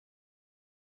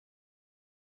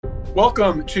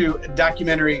Welcome to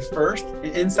Documentary First, an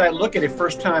inside look at a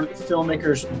first-time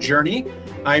filmmaker's journey.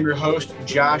 I'm your host,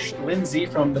 Josh Lindsay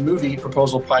from the Movie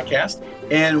Proposal Podcast.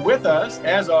 And with us,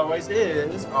 as always,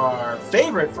 is our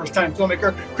favorite first-time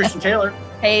filmmaker, Christian Taylor.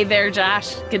 Hey there,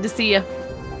 Josh. Good to see you.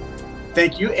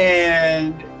 Thank you.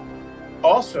 And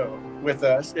also with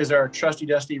us is our trusty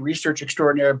dusty research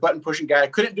extraordinaire, button-pushing guy.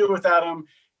 Couldn't do it without him.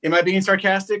 Am I being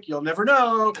sarcastic? You'll never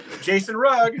know. Jason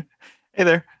Rugg. Hey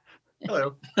there.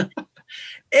 Hello.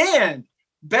 And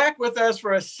back with us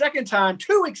for a second time,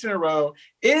 2 weeks in a row,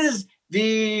 is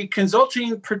the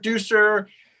consulting producer,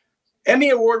 Emmy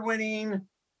Award-winning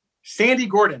Sandy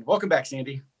Gordon. Welcome back,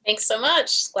 Sandy. Thanks so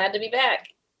much. Glad to be back.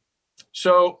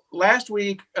 So last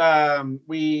week, I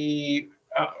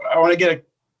want to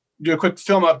do a quick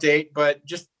film update, but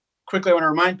just quickly, I want to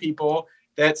remind people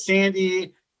that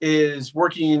Sandy is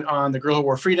working on The Girl Who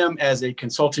Wore Freedom as a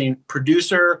consulting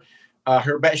producer.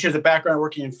 She has a background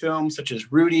working in films such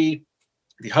as Rudy,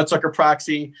 The Hudsucker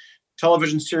Proxy,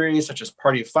 television series such as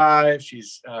Party of Five.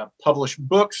 She's published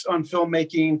books on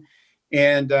filmmaking.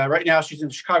 And right now she's in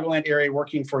the Chicagoland area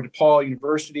working for DePaul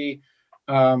University,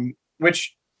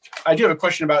 which I do have a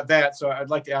question about that. So I'd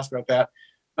like to ask about that.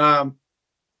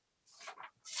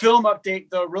 Film update,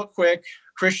 though, real quick.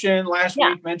 Christian last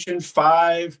week mentioned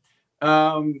 5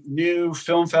 new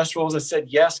film festivals that said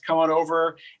yes, come on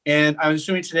over. And I'm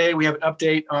assuming today we have an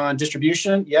update on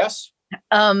distribution. Yes?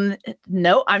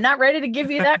 No, I'm not ready to give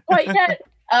you that quite yet.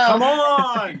 Come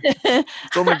on.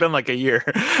 It's only been like a year.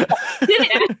 That's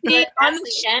the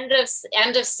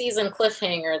end of season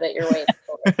cliffhanger that you're waiting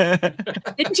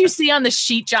for. Didn't you see on the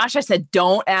sheet, Josh? I said,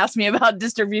 don't ask me about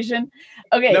distribution.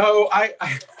 Okay. No, I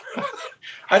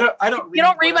don't read. You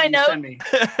don't read my note?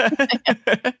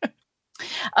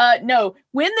 No,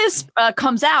 when this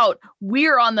comes out,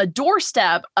 we're on the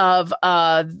doorstep of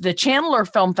the Chandler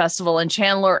Film Festival in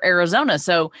Chandler, Arizona.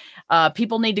 So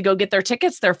people need to go get their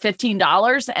tickets. They're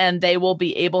 $15 and they will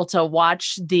be able to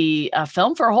watch the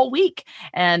film for a whole week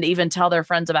and even tell their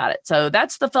friends about it. So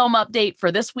that's the film update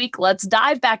for this week. Let's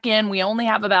dive back in. We only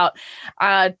have about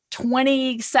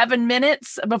 27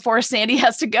 minutes before Sandy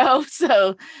has to go.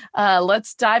 So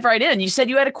let's dive right in. You said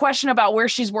you had a question about where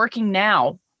she's working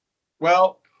now.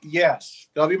 Well, yes,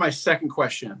 that'll be my second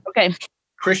question. Okay.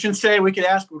 Christian said we could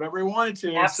ask whatever we wanted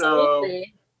to.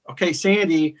 Absolutely. So, okay,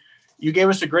 Sandy, you gave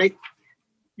us a great,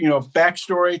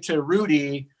 backstory to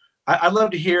Rudy. I'd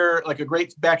love to hear like a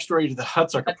great backstory to the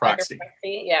Hudsucker Proxy.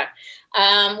 Yeah.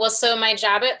 Well, so my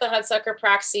job at the Hudsucker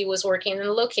Proxy was working in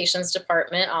the locations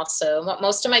department also.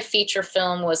 Most of my feature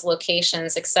film was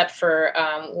locations, except for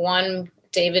one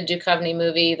David Duchovny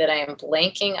movie that I am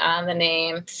blanking on the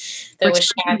name that was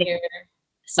shot here.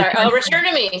 Sorry. Oh, Return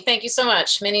to Me. Thank you so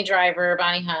much. Minnie Driver,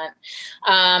 Bonnie Hunt.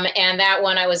 And that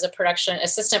one I was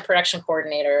assistant production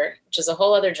coordinator, which is a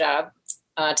whole other job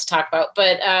to talk about.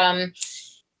 But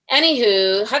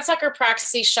anywho, Hudsucker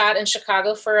Proxy shot in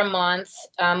Chicago for a month.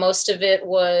 Most of it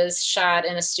was shot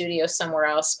in a studio somewhere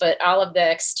else, but all of the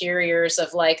exteriors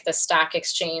of like the stock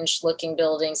exchange looking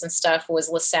buildings and stuff was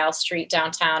LaSalle Street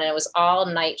downtown, and it was all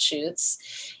night shoots.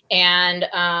 And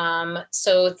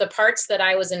so the parts that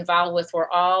I was involved with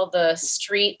were all the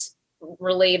street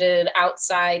related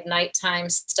outside nighttime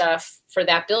stuff for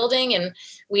that building. And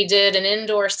we did an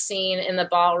indoor scene in the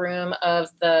ballroom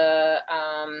of a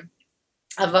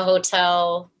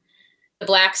hotel, the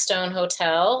Blackstone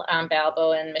Hotel,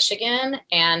 Balboa in Michigan.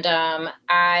 And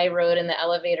I rode in the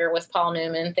elevator with Paul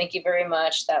Newman. Thank you very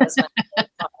much. That was my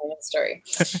Paul Newman story.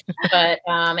 But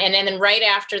and then right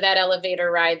after that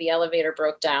elevator ride, the elevator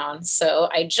broke down. So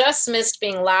I just missed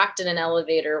being locked in an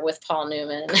elevator with Paul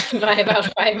Newman by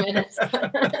about 5 minutes.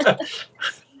 But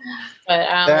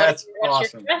That's what's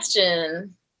awesome. your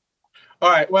question? All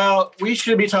right. Well, we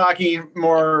should be talking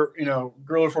more,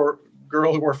 Girl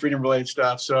Who Wore Freedom related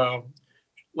stuff. So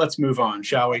let's move on,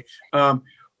 shall we?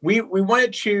 We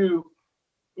wanted to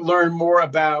learn more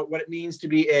about what it means to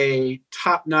be a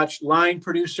top-notch line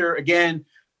producer. Again,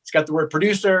 it's got the word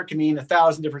producer, it can mean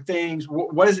 1,000 different things.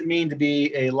 What does it mean to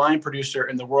be a line producer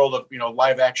in the world of,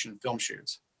 live action film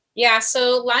shoots? Yeah,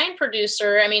 so line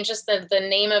producer, just the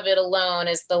name of it alone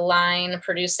is the line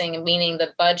producing, meaning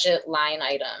the budget line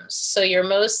items. So you're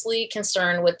mostly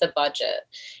concerned with the budget.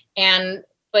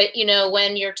 But,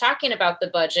 when you're talking about the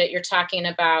budget, you're talking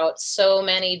about so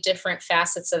many different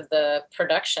facets of the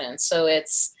production. So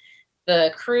it's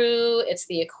the crew, it's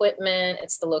the equipment,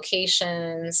 it's the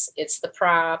locations, it's the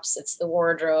props, it's the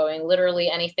wardrobe. Literally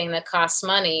anything that costs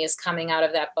money is coming out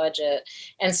of that budget.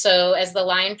 And so as the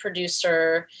line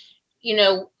producer,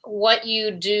 what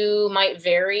you do might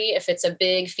vary if it's a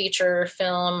big feature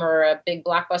film or a big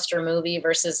blockbuster movie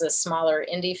versus a smaller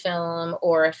indie film,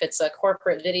 or if it's a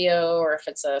corporate video, or if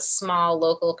it's a small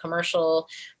local commercial.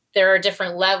 There are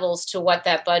different levels to what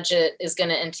that budget is going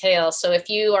to entail. So if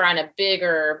you are on a big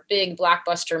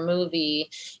blockbuster movie,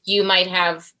 you might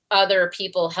have other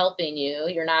people helping you.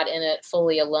 You're not in it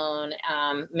fully alone,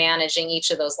 managing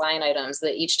each of those line items.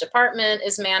 That each department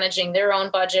is managing their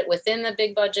own budget within the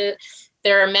big budget.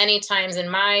 There are many times in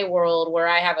my world where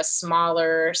I have a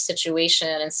smaller situation,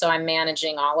 and so I'm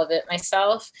managing all of it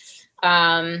myself.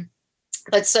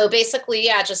 But so basically,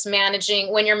 just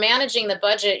managing, when you're managing the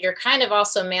budget, you're kind of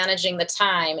also managing the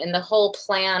time and the whole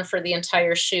plan for the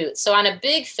entire shoot. So on a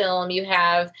big film, you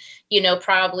have,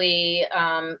 probably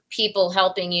people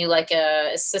helping you, like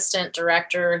a assistant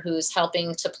director who's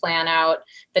helping to plan out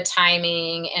the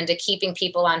timing and to keeping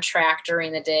people on track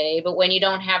during the day. But when you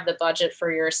don't have the budget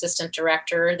for your assistant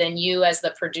director, then you as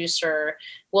the producer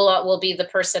will be the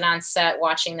person on set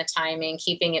watching the timing,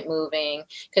 keeping it moving,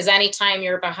 because anytime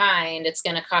you're behind, it's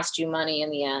going to cost you money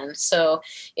in the end. So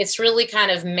it's really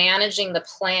kind of managing the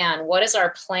plan. What is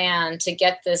our plan to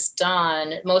get this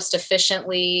done most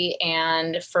efficiently,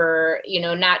 and for,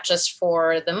 not just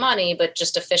for the money, but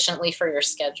just efficiently for your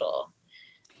schedule.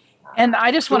 And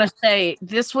I just want to say,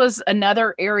 this was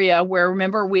another area where,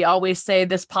 remember, we always say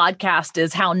this podcast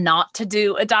is how not to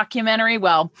do a documentary.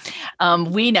 Well,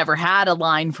 we never had a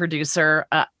line producer.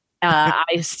 I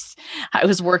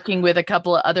was working with a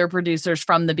couple of other producers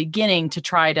from the beginning to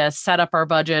try to set up our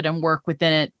budget and work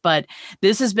within it. But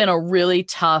this has been a really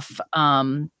tough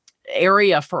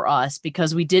area for us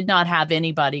because we did not have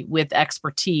anybody with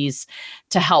expertise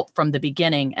to help from the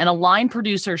beginning. And a line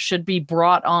producer should be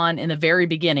brought on in the very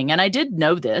beginning. And I did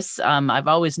know this. I've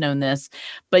always known this,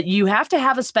 but you have to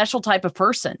have a special type of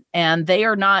person, and they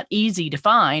are not easy to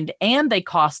find, and they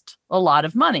cost a lot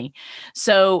of money.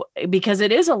 So, because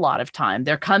it is a lot of time,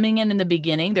 they're coming in the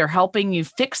beginning, they're helping you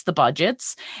fix the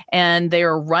budgets, and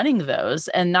they're running those.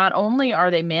 And not only are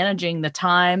they managing the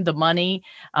time, the money,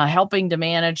 helping to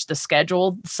manage the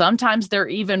schedule, sometimes they're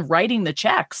even writing the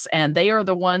checks, and they are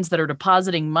the ones that are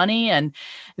depositing money, and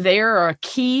they're a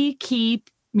key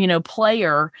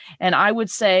player. And I would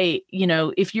say,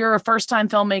 if you're a first-time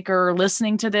filmmaker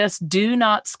listening to this, do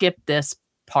not skip this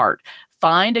part.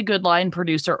 Find a good line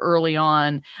producer early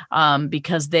on,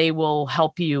 because they will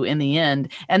help you in the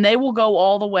end, and they will go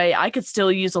all the way. I could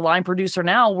still use a line producer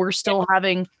now. We're still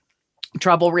having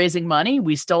trouble raising money.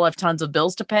 We still have tons of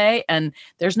bills to pay, and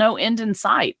there's no end in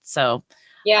sight. So,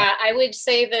 I would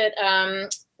say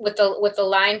that with the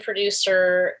line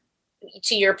producer,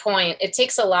 to your point, it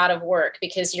takes a lot of work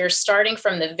because you're starting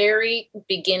from the very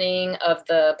beginning of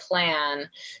the plan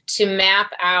to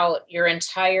map out your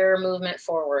entire movement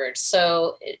forward.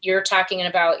 So you're talking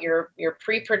about your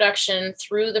pre-production,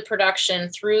 through the production,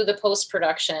 through the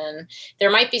post-production.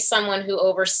 There might be someone who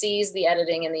oversees the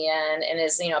editing in the end and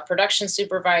is, a production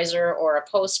supervisor or a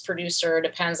post-producer,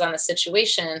 depends on the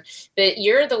situation. But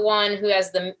you're the one who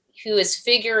is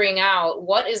figuring out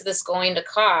what is this going to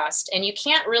cost. And you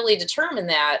can't really determine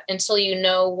that until you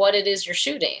know what it is you're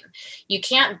shooting. You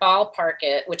can't ballpark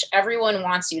it, which everyone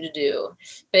wants you to do.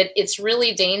 But it's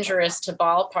really dangerous to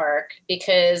ballpark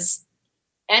because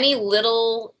any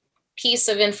little piece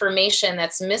of information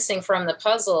that's missing from the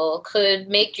puzzle could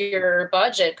make your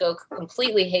budget go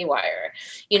completely haywire.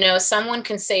 Someone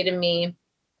can say to me,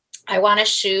 I want to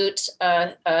shoot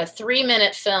a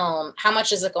 3-minute film. How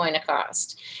much is it going to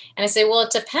cost? And I say, well,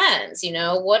 it depends.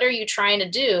 What are you trying to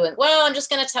do? And, well, I'm just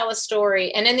going to tell a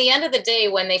story. And in the end of the day,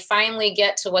 when they finally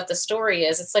get to what the story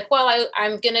is, it's like, well,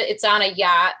 it's on a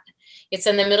yacht. It's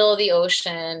in the middle of the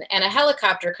ocean, and a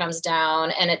helicopter comes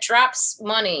down and it drops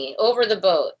money over the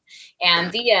boat.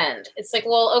 And the end. It's like,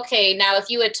 well, okay, now if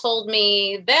you had told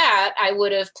me that, I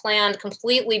would have planned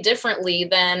completely differently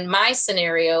than my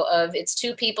scenario of it's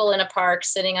 2 people in a park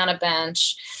sitting on a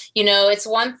bench. It's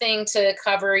one thing to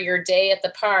cover your day at the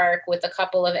park with a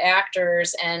couple of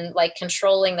actors and like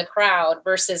controlling the crowd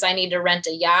versus I need to rent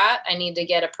a yacht. I need to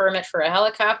get a permit for a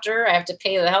helicopter. I have to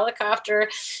pay the helicopter.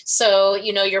 So,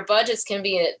 your budgets can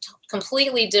be at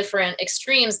completely different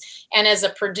extremes. And as a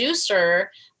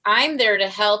producer, I'm there to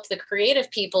help the creative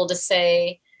people to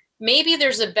say, maybe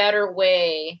there's a better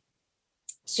way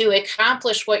to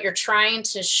accomplish what you're trying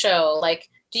to show. Like,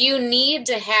 do you need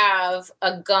to have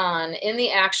a gun in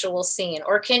the actual scene,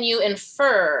 or can you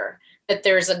infer that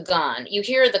there's a gun? You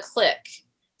hear the click,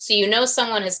 so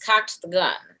someone has cocked the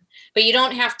gun. but you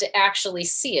don't have to actually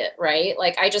see it, right?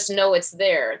 Like, I just know it's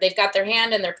there. They've got their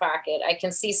hand in their pocket. I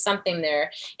can see something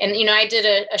there. And, I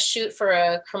did a shoot for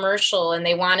a commercial, and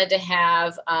they wanted to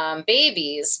have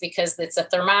babies because it's a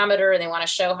thermometer, and they want to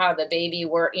show how the baby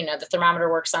the thermometer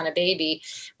works on a baby.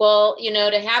 Well,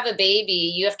 to have a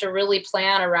baby, you have to really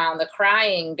plan around the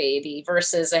crying baby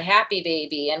versus a happy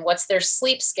baby, and what's their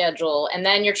sleep schedule. And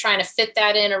then you're trying to fit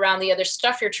that in around the other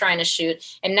stuff you're trying to shoot.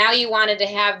 And now you wanted to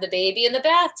have the baby in the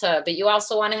bathtub, but you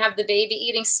also want to have the baby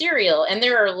eating cereal. And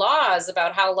there are laws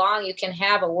about how long you can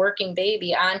have a working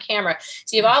baby on camera.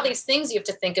 So you have all these things you have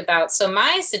to think about. So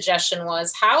my suggestion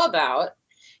was, how about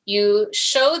you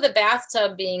show the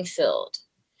bathtub being filled?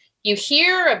 You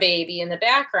hear a baby in the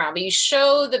background, but you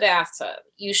show the bathtub.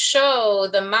 You show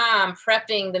the mom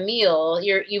prepping the meal.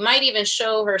 You might even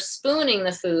show her spooning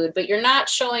the food, but you're not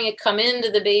showing it come into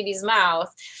the baby's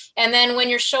mouth. And then when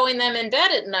you're showing them in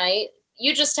bed at night,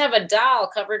 you just have a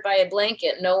doll covered by a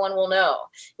blanket. No one will know.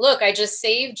 Look, I just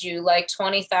saved you like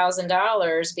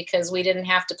 $20,000 because we didn't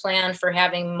have to plan for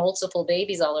having multiple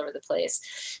babies all over the place.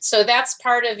 So that's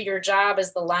part of your job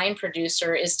as the line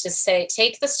producer, is to say,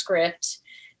 take the script,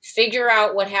 figure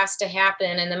out what has to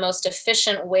happen and the most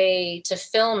efficient way to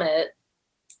film it.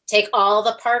 Take all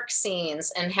the park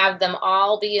scenes and have them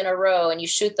all be in a row, and you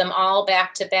shoot them all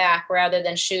back to back rather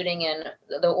than shooting in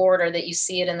the order that you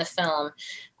see it in the film.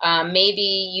 Maybe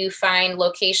you find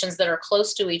locations that are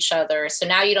close to each other. So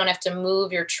now you don't have to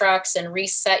move your trucks and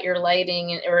reset your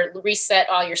lighting or reset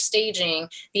all your staging.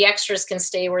 The extras can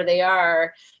stay where they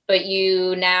are, but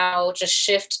you now just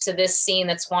shift to this scene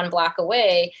that's 1 block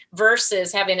away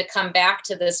versus having to come back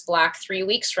to this block 3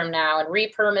 weeks from now and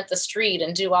re-permit the street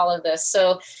and do all of this.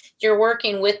 So you're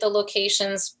working with the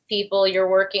locations people, you're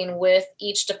working with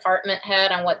each department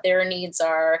head on what their needs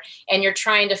are, and you're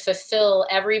trying to fulfill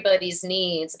everybody's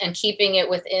needs and keeping it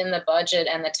within the budget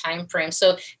and the time frame.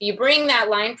 So you bring that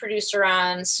line producer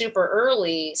on super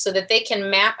early so that they can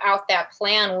map out that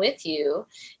plan with you,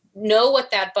 know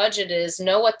what that budget is,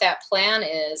 know what that plan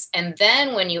is. And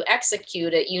then when you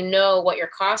execute it, you know what your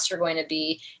costs are going to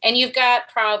be. And you've got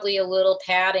probably a little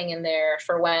padding in there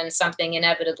for when something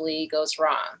inevitably goes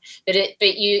wrong. But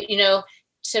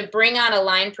to bring on a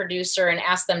line producer and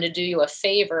ask them to do you a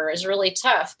favor is really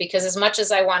tough, because as much as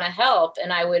I want to help,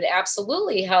 and I would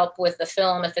absolutely help with the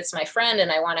film if it's my friend and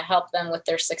I want to help them with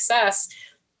their success,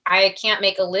 I can't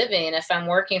make a living if I'm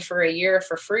working for a year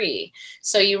for free.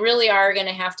 So you really are going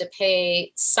to have to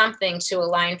pay something to a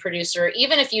line producer,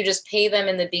 even if you just pay them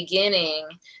in the beginning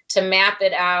to map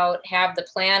it out, have the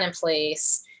plan in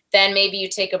place. Then maybe you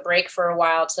take a break for a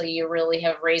while till you really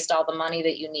have raised all the money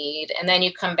that you need. And then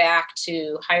you come back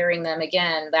to hiring them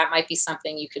again. That might be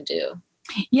something you could do.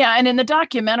 Yeah. And in the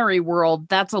documentary world,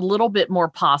 that's a little bit more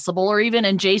possible, or even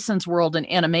in Jason's world in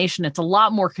animation, it's a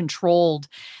lot more controlled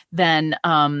than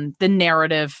the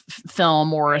narrative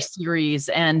film or a series.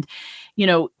 And,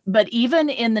 but even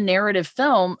in the narrative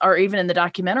film, or even in the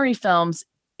documentary films,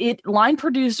 line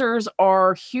producers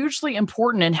are hugely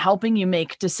important in helping you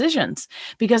make decisions,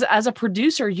 because as a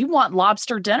producer, you want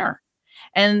lobster dinner.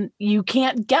 And you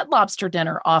can't get lobster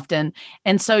dinner often.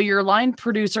 And so your line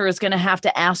producer is going to have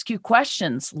to ask you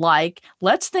questions like,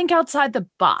 let's think outside the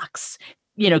box.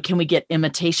 Can we get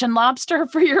imitation lobster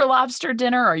for your lobster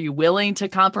dinner? Are you willing to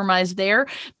compromise there?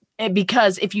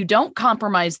 Because if you don't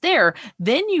compromise there,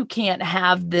 then you can't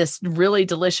have this really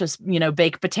delicious,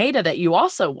 baked potato that you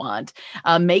also want.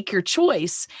 Make your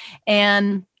choice.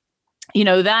 And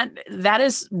that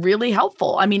is really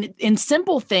helpful. I mean, in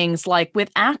simple things like with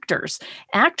actors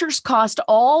cost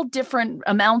all different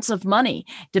amounts of money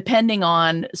depending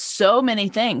on so many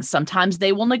things. Sometimes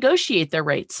they will negotiate their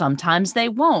rates. Sometimes they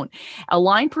won't. A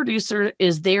line producer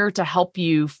is there to help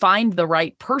you find the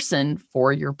right person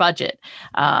for your budget.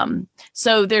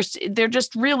 So they're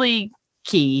just really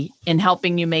key in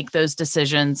helping you make those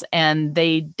decisions, and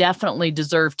they definitely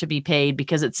deserve to be paid,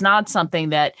 because it's not something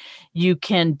that you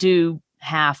can do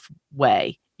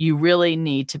halfway. You really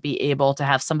need to be able to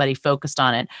have somebody focused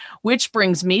on it, which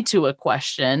brings me to a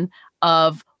question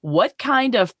of what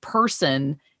kind of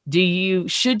person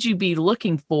should you be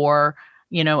looking for,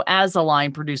 as a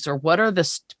line producer? What are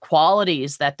the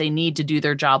qualities that they need to do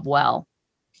their job well?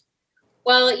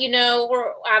 Well,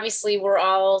 we're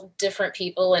all different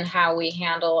people in how we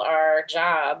handle our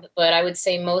job, but I would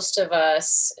say most of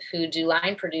us who do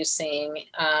line producing,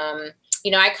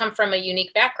 I come from a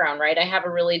unique background, right? I have a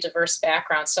really diverse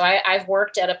background. So I've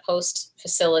worked at a post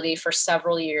facility for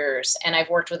several years, and I've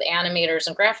worked with animators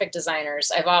and graphic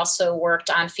designers. I've also worked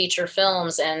on feature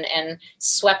films and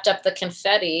swept up the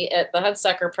confetti at the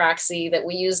Hudsucker Proxy that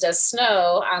we used as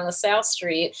snow on LaSalle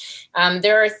Street.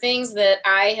 There are things that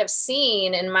I have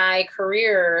seen in my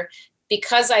career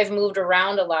because I've moved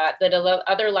around a lot that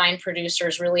other line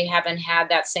producers really haven't had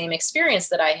that same experience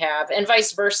that I have, and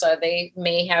vice versa. They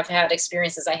may have had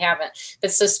experiences I haven't.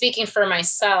 But so speaking for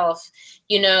myself,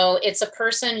 it's a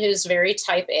person who's very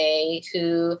type A,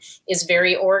 who is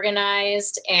very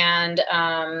organized and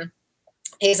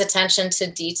pays attention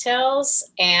to details,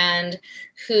 and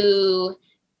who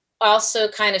also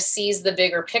kind of sees the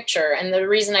bigger picture. And the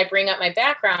reason I bring up my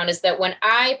background is that when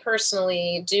I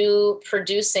personally do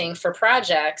producing for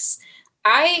projects,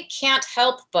 I can't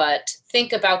help but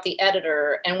think about the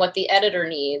editor and what the editor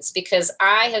needs, because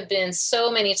I have been so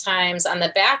many times on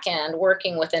the back end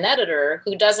working with an editor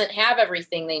who doesn't have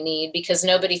everything they need because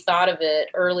nobody thought of it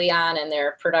early on in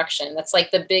their production. That's like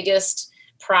the biggest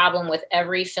problem with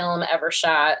every film ever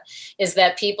shot, is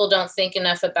that people don't think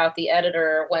enough about the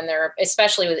editor when they're,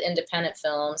 especially with independent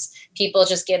films. People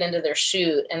just get into their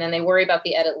shoot and then they worry about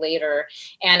the edit later,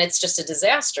 and it's just a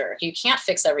disaster. You can't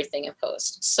fix everything in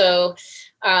post. So,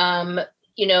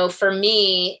 for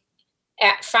me,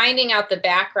 finding out the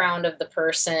background of the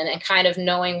person and kind of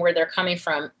knowing where they're coming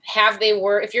from.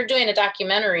 If you're doing a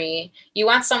documentary, you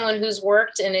want someone who's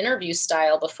worked in interview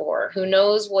style before, who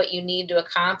knows what you need to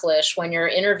accomplish when you're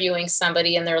interviewing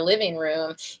somebody in their living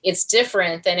room. It's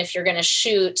different than if you're going to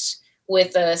shoot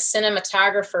with a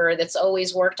cinematographer that's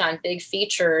always worked on big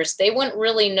features. They wouldn't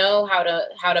really know how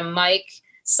to mic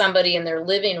somebody in their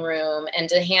living room and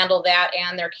to handle that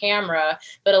and their camera.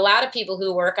 But a lot of people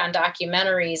who work on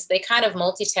documentaries, they kind of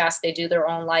multitask. They do their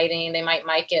own lighting. They might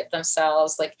mic it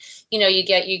themselves. Like, you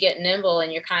get nimble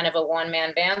and you're kind of a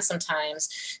one-man band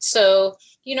sometimes. So,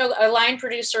 a line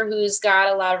producer who's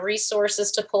got a lot of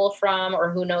resources to pull from, or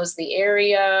who knows the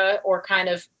area, or kind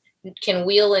of can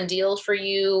wheel and deal for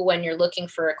you when you're looking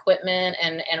for equipment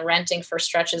and renting for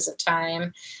stretches of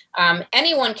time.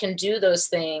 Anyone can do those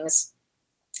things.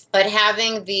 But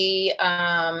having the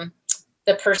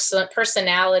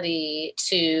personality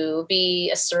to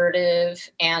be assertive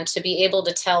and to be able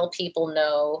to tell people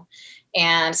no,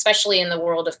 and especially in the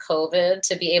world of COVID,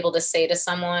 to be able to say to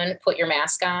someone, put your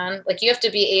mask on. Like, you have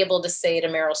to be able to say to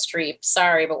Meryl Streep,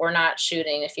 sorry, but we're not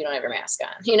shooting if you don't have your mask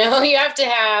on. You have to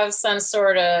have some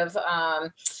sort of,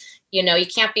 you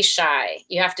can't be shy.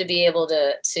 You have to be able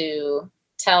to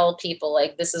tell people,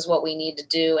 like, this is what we need to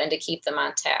do, and to keep them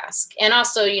on task. And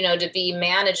also, to be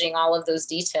managing all of those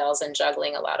details and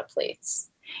juggling a lot of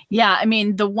plates. Yeah. I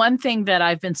mean, the one thing that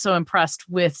I've been so impressed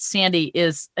with Sandy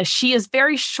is she is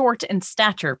very short in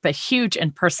stature, but huge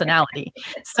in personality.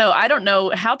 So I don't know,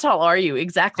 how tall are you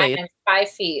exactly? I'm 5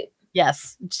 feet.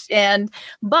 Yes.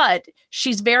 But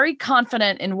she's very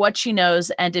confident in what she knows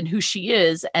and in who she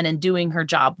is and in doing her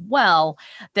job well,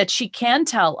 that she can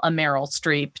tell a Meryl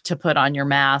Streep to put on your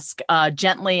mask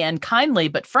gently and kindly,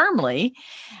 but firmly.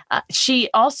 She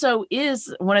also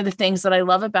is, one of the things that I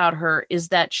love about her is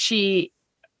that she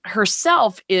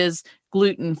herself is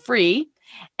gluten-free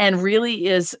and really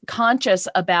is conscious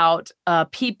about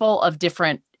people of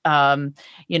different, whatever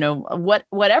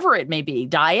it may be,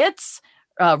 diets,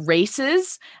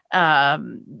 races,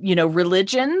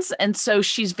 religions. And so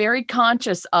she's very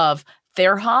conscious of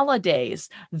their holidays,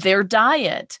 their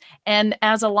diet. And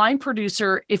as a line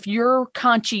producer, if you're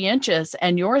conscientious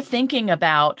and you're thinking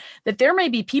about that there may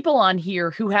be people on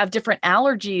here who have different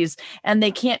allergies and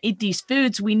they can't eat these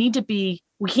foods, we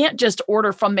can't just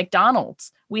order from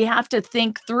McDonald's. We have to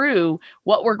think through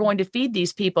what we're going to feed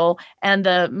these people and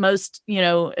the most,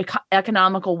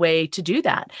 economical way to do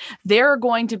that. There are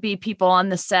going to be people on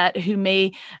the set who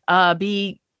may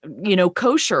be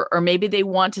kosher, or maybe they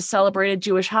want to celebrate a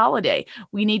Jewish holiday.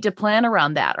 We need to plan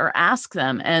around that or ask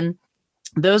them. And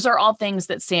those are all things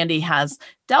that Sandy has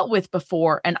dealt with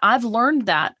before. And I've learned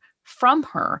that from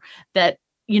her, that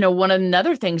one of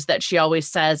another things that she always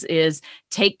says is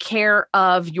take care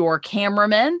of your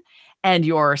cameraman and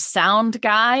your sound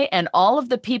guy and all of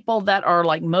the people that are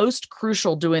like most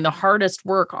crucial, doing the hardest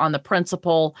work on the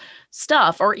principal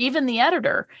stuff, or even the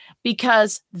editor,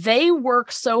 because they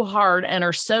work so hard and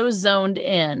are so zoned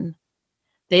in.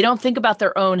 They don't think about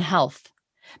their own health.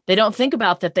 They don't think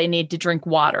about that they need to drink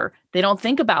water. They don't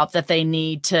think about that they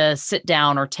need to sit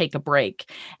down or take a break.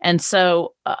 And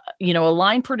so, a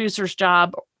line producer's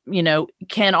job,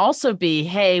 can also be,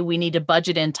 hey, we need to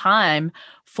budget in time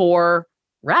for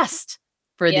rest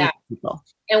for these people.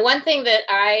 And one thing that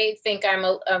I think I'm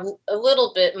a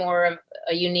little bit more of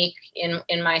a unique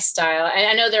in my style, and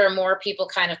I know there are more people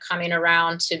kind of coming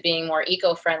around to being more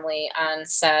eco-friendly on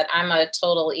set. I'm a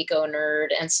total eco nerd.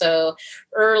 And so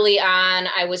early on,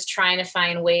 I was trying to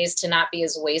find ways to not be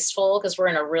as wasteful, because we're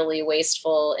in a really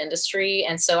wasteful industry.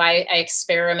 And so I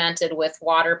experimented with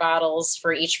water bottles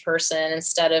for each person.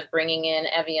 Instead of bringing in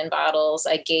Evian bottles,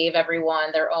 I gave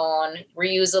everyone their own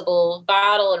reusable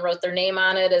bottle and wrote their name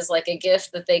on it as like a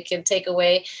gift that they could take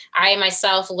away. I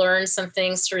myself learned some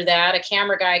things through that. A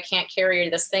camera guy can't carry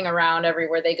this thing around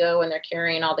everywhere they go when they're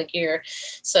carrying all the gear.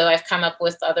 So I've come up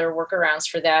with other workarounds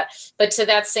for that. But to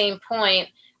that same point,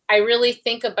 I really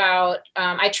think about,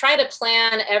 I try to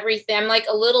plan everything. I'm like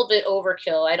a little bit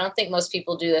overkill. I don't think most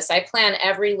people do this. I plan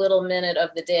every little minute of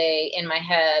the day in my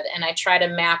head, and I try to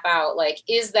map out, like,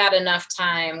 is that enough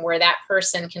time where that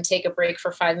person can take a break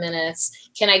for 5 minutes?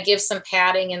 Can I give some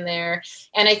padding in there?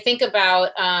 And I think about,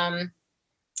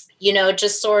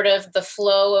 just sort of the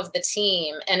flow of the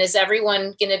team. And is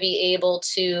everyone going to be able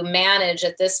to manage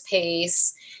at this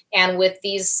pace and with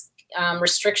these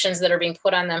restrictions that are being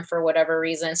put on them for whatever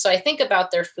reason? So I think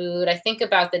about their food. I think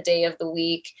about the day of the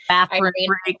week. Bathroom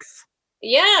breaks.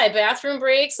 Yeah, bathroom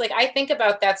breaks. Like, I think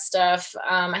about that stuff.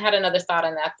 I had another thought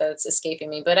on that that's escaping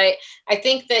me. But I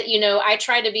think that, I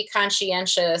try to be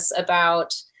conscientious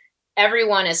about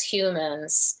everyone as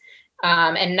humans.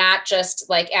 And not just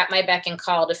like at my beck and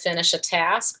call to finish a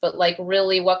task, but like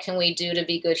really what can we do to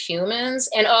be good humans?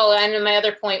 And my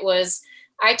other point was,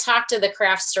 I talk to the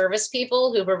craft service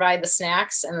people who provide the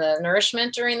snacks and the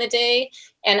nourishment during the day.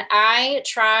 And I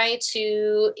try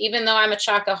to, even though I'm a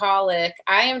chocoholic,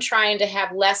 I am trying to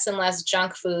have less and less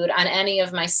junk food on any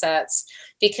of my sets,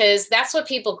 because that's what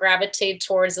people gravitate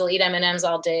towards. They'll eat M&Ms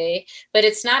all day, but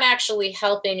it's not actually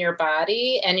helping your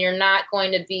body. And you're not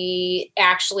going to be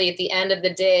actually at the end of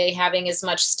the day having as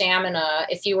much stamina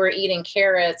if you were eating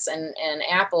carrots and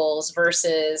apples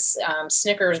versus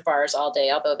Snickers bars all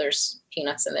day, although there's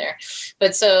peanuts in there.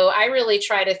 But so I really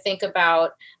try to think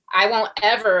about, I won't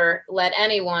ever let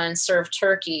anyone serve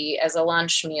turkey as a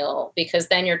lunch meal, because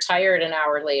then you're tired an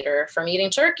hour later from eating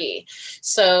turkey.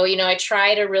 So, I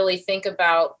try to really think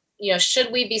about, should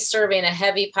we be serving a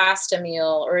heavy pasta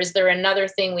meal, or is there another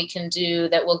thing we can do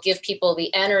that will give people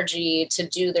the energy to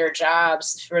do their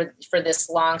jobs for this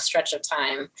long stretch of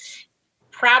time?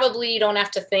 Probably you don't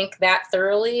have to think that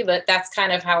thoroughly, but that's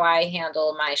kind of how I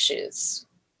handle my shoots.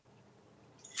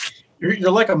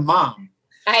 You're like a mom.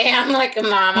 I am like a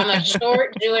mom. I'm a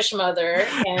short Jewish mother.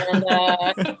 And,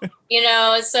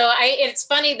 so it's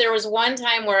funny. There was one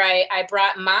time where I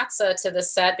brought matzah to the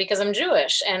set because I'm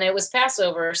Jewish and it was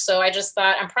Passover. So I just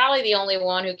thought, I'm probably the only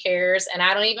one who cares, and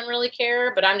I don't even really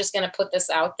care, but I'm just going to put this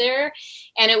out there.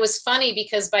 And it was funny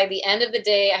because by the end of the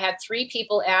day, I had 3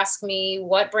 people ask me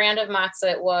what brand of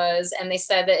matzah it was. And they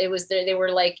said that it was, they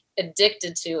were like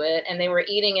addicted to it and they were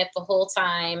eating it the whole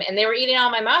time, and they were eating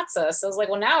all my matzah. So I was like,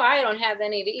 well, now I don't have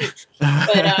any to eat.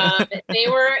 But they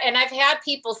were, and I've had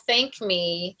people thank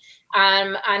me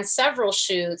on several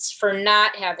shoots for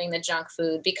not having the junk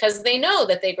food, because they know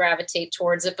that they gravitate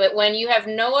towards it. But when you have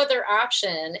no other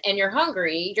option and you're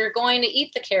hungry, you're going to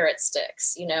eat the carrot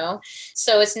sticks,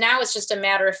 So it's just a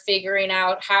matter of figuring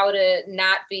out how to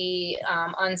not be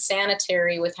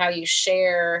unsanitary with how you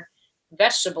share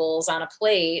vegetables on a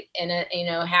plate. And I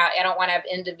don't want to have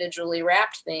individually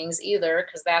wrapped things either,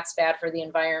 because that's bad for the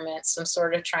environment. So I'm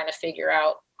sort of trying to figure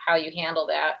out how you handle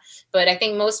that. But I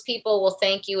think most people will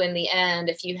thank you in the end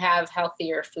if you have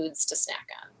healthier foods to snack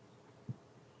on.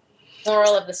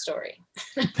 Moral of the story.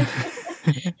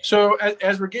 So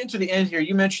as we're getting to the end here,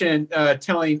 you mentioned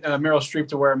telling Meryl Streep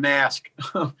to wear a mask.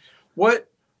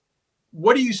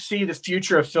 What do you see the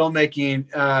future of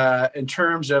filmmaking in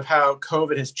terms of how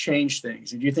COVID has changed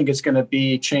things? Do you think it's going to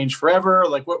be changed forever?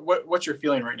 Like, what's your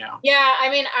feeling right now? Yeah,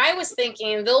 I was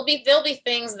thinking there'll be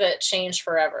things that change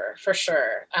forever, for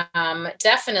sure.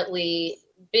 Definitely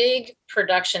big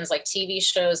productions like TV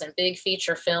shows and big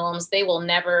feature films, they will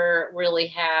never really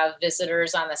have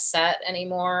visitors on the set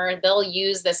anymore. They'll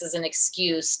use this as an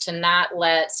excuse to not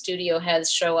let studio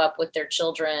heads show up with their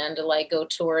children to like go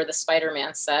tour the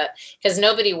Spider-Man set, because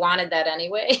nobody wanted that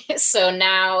anyway. So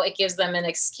now it gives them an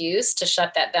excuse to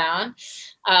shut that down.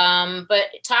 But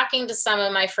talking to some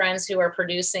of my friends who are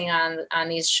producing on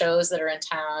these shows that are in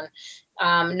town,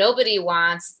 nobody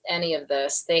wants any of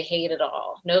this. They hate it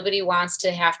all. Nobody wants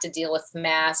to have to deal with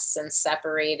masks and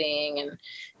separating and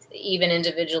even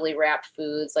individually wrapped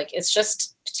foods. Like, it's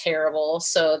just terrible.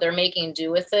 So they're making do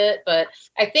with it. But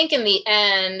I think in the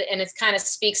end, and it kind of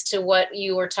speaks to what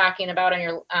you were talking about on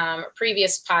your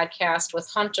previous podcast with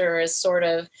Hunter, is sort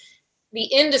of the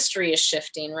industry is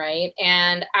shifting, right?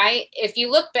 And if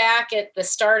you look back at the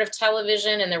start of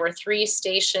television, and there were 3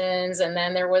 stations, and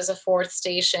then there was a 4th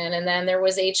station, and then there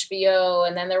was HBO,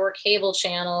 and then there were cable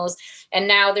channels, and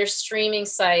now there's streaming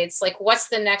sites. Like, what's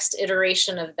the next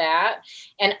iteration of that?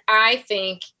 And I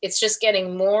think it's just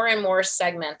getting more and more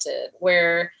segmented,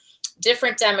 where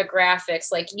different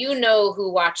demographics, like,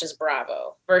 who watches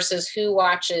Bravo versus who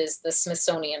watches the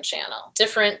Smithsonian Channel,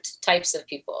 different types of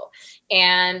people.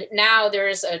 And now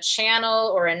there's a channel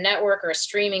or a network or a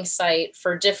streaming site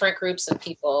for different groups of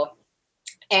people.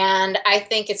 And I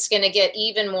think it's going to get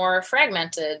even more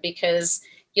fragmented, because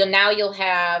you'll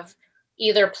have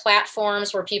either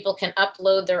platforms where people can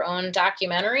upload their own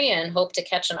documentary and hope to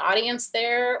catch an audience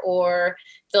there, or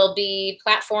there'll be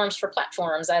platforms for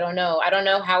platforms. I don't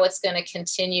know how it's going to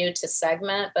continue to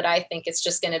segment, but I think it's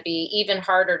just going to be even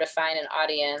harder to find an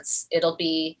audience. It'll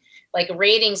be like,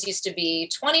 ratings used to be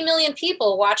 20 million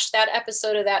people watched that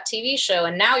episode of that TV show.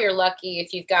 And now you're lucky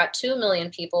if you've got 2 million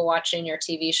people watching your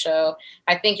TV show.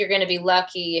 I think you're going to be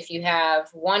lucky if you have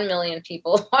 1 million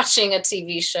people watching a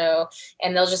TV show,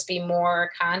 and there'll just be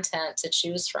more content to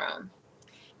choose from.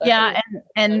 But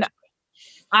and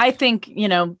I think,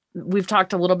 we've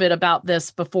talked a little bit about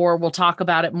this before. We'll talk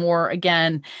about it more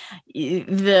again.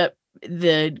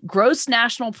 The gross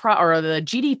national or the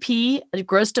GDP, the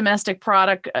gross domestic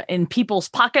product in people's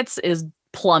pockets, is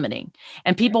plummeting,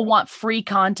 and people want free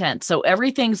content. So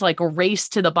everything's like a race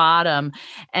to the bottom,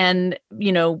 and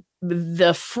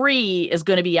the free is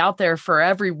going to be out there for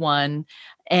everyone,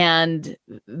 and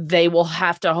they will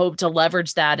have to hope to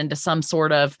leverage that into some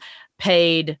sort of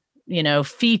paid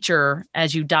feature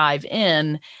as you dive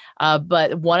in.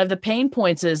 But one of the pain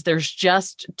points is there's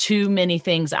just too many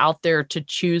things out there to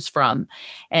choose from.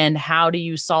 And how do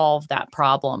you solve that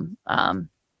problem?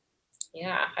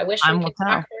 Yeah, I wish we could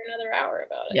talk for another hour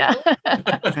about it. Yeah.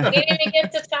 We didn't even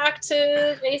get to talk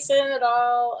to Jason at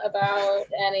all about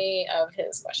any of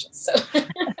his questions. So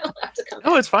I'll have to come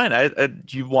back. Oh, it's fine.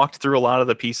 You walked through a lot of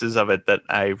the pieces of it that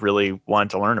I really wanted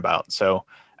to learn about. So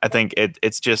I think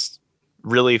it's just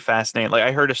really fascinating. Like,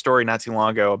 I heard a story not too long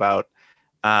ago about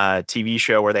a TV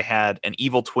show where they had an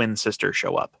evil twin sister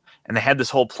show up, and they had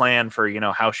this whole plan for,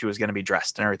 how she was going to be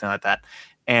dressed and everything like that.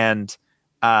 And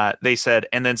they said,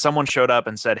 and then someone showed up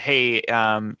and said, hey,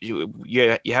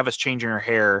 you have us changing her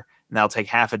hair, and that'll take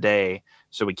half a day,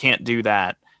 so we can't do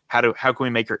that. How can we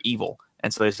make her evil?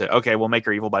 And so they said, okay, we'll make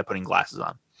her evil by putting glasses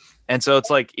on. And so it's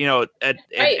like,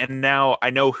 and now I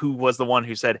know who was the one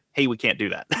who said, hey, we can't do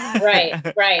that. Right.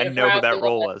 I know who that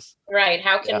role was. Right.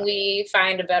 How can we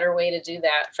find a better way to do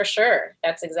that? For sure.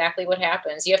 That's exactly what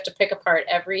happens. You have to pick apart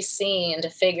every scene to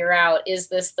figure out, is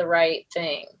this the right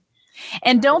thing?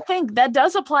 And don't think that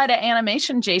does apply to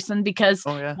animation, Jason, because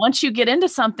once you get into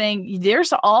something,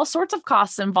 there's all sorts of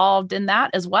costs involved in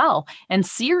that as well. And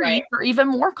series are even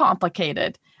more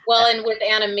complicated. Well, and with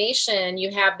animation, you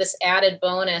have this added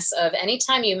bonus of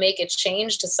anytime you make a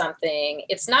change to something,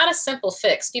 it's not a simple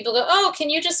fix. People go, oh, can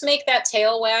you just make that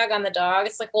tail wag on the dog?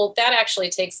 It's like, well, that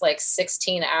actually takes like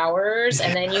 16 hours.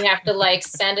 And then you have to like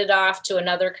send it off to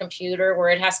another computer where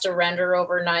it has to render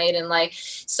overnight. And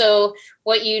so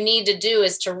what you need to do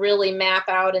is to really map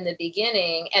out in the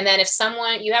beginning. And then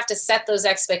you have to set those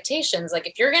expectations. Like,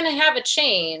 if you're going to have a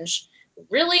change,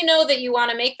 really know that you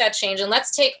want to make that change, and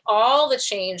let's take all the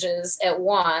changes at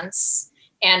once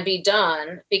and be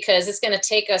done, because it's going to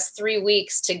take us 3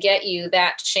 weeks to get you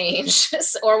that change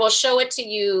or we'll show it to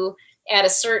you at a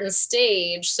certain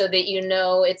stage so that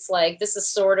it's like, this is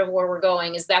sort of where we're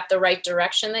going. Is that the right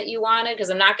direction that you wanted? Because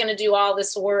I'm not going to do all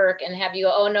this work and have you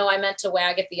go, oh no, I meant to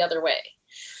wag it the other way.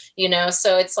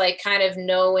 So it's like kind of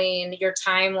knowing your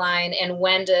timeline and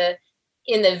when to,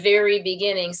 in the very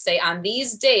beginning, say, on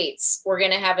these dates, we're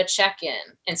going to have a check-in.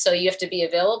 And so you have to be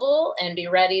available and be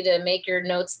ready to make your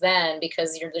notes then,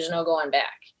 because there's no going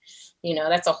back.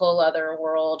 That's a whole other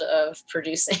world of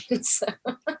producing. So.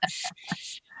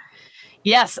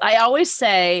 Yes, I always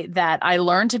say that I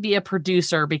learned to be a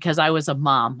producer because I was a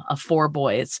mom of 4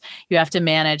 boys. You have to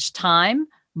manage time,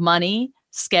 money,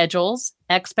 schedules,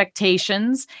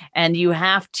 expectations, and you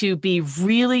have to be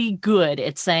really good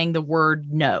at saying the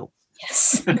word no.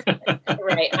 Yes.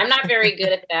 Right. I'm not very good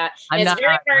at that. It's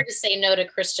very hard to say no to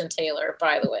Christian Taylor,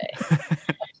 by the way.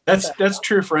 That's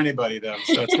true for anybody, though.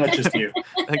 So it's not just you.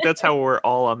 I think that's how we're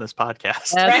all on this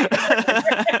podcast.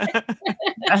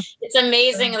 It's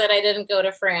amazing that I didn't go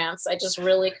to France. I just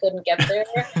really couldn't get there.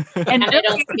 And I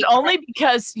don't it's only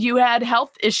because you had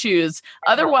health issues.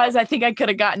 Otherwise, I think I could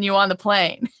have gotten you on the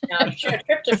plane. No,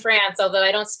 trip to France, although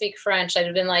I don't speak French, I'd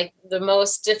have been like the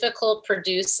most difficult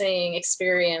producing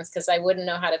experience because I wouldn't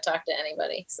know how to talk to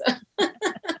anybody. So.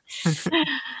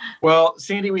 Well,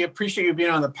 Sandy, we appreciate you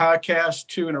being on the podcast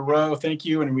 2 in a row. Thank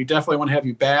you. And we definitely want to have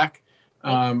you back.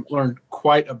 Learned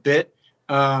quite a bit.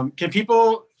 Can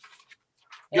people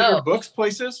get your books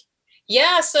places?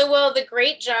 Yeah, so the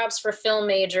Great Jobs for Film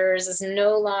Majors is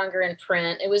no longer in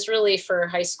print. It was really for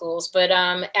high schools, but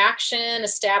Action,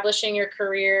 Establishing Your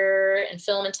Career in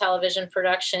Film and Television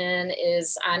Production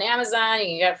is on Amazon. You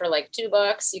can get it for like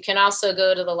 $2. You can also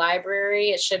go to the library.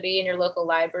 It should be in your local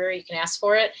library. You can ask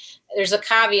for it. There's a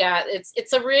caveat.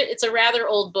 It's a rather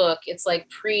old book. It's like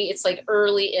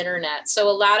early internet. So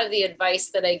a lot of the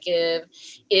advice that I give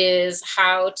is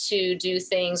how to do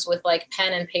things with like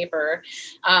pen and paper.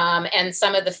 And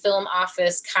some of the film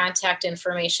office contact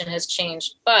information has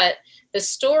changed, but the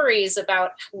stories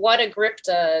about what a grip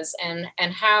does and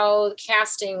how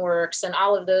casting works and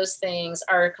all of those things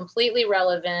are completely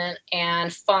relevant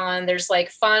and fun. There's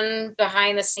like fun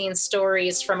behind the scenes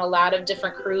stories from a lot of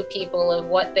different crew people of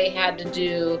what they had to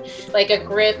do, like a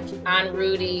grip on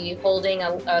Rudy holding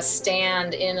a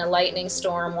stand in a lightning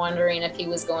storm, wondering if he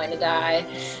was going to die,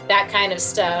 that kind of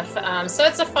stuff. So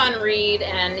it's a fun read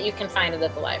and you can find it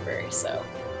at the library. So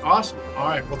awesome. All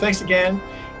right. Well, thanks again.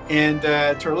 And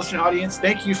to our listening audience,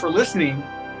 thank you for listening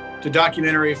to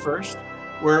Documentary First,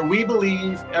 where we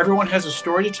believe everyone has a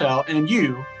story to tell and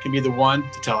you can be the one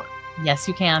to tell it. Yes,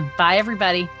 you can. Bye,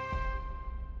 everybody.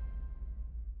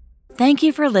 Thank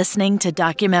you for listening to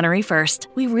Documentary First.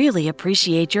 We really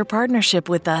appreciate your partnership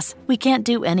with us. We can't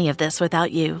do any of this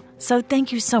without you. So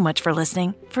thank you so much for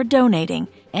listening, for donating,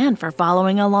 and for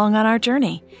following along on our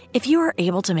journey. If you are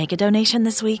able to make a donation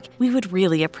this week, we would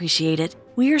really appreciate it.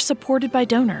 We are supported by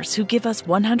donors who give us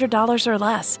 $100 or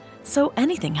less, so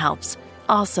anything helps.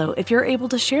 Also, if you're able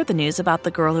to share the news about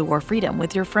The Girl Who Wore Freedom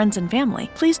with your friends and family,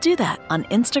 please do that on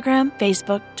Instagram,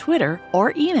 Facebook, Twitter,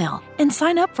 or email. And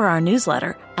sign up for our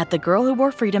newsletter at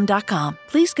thegirlwhoworefreedom.com.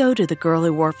 Please go to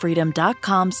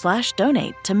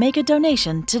thegirlwhoworefreedom.com/donate to make a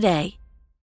donation today.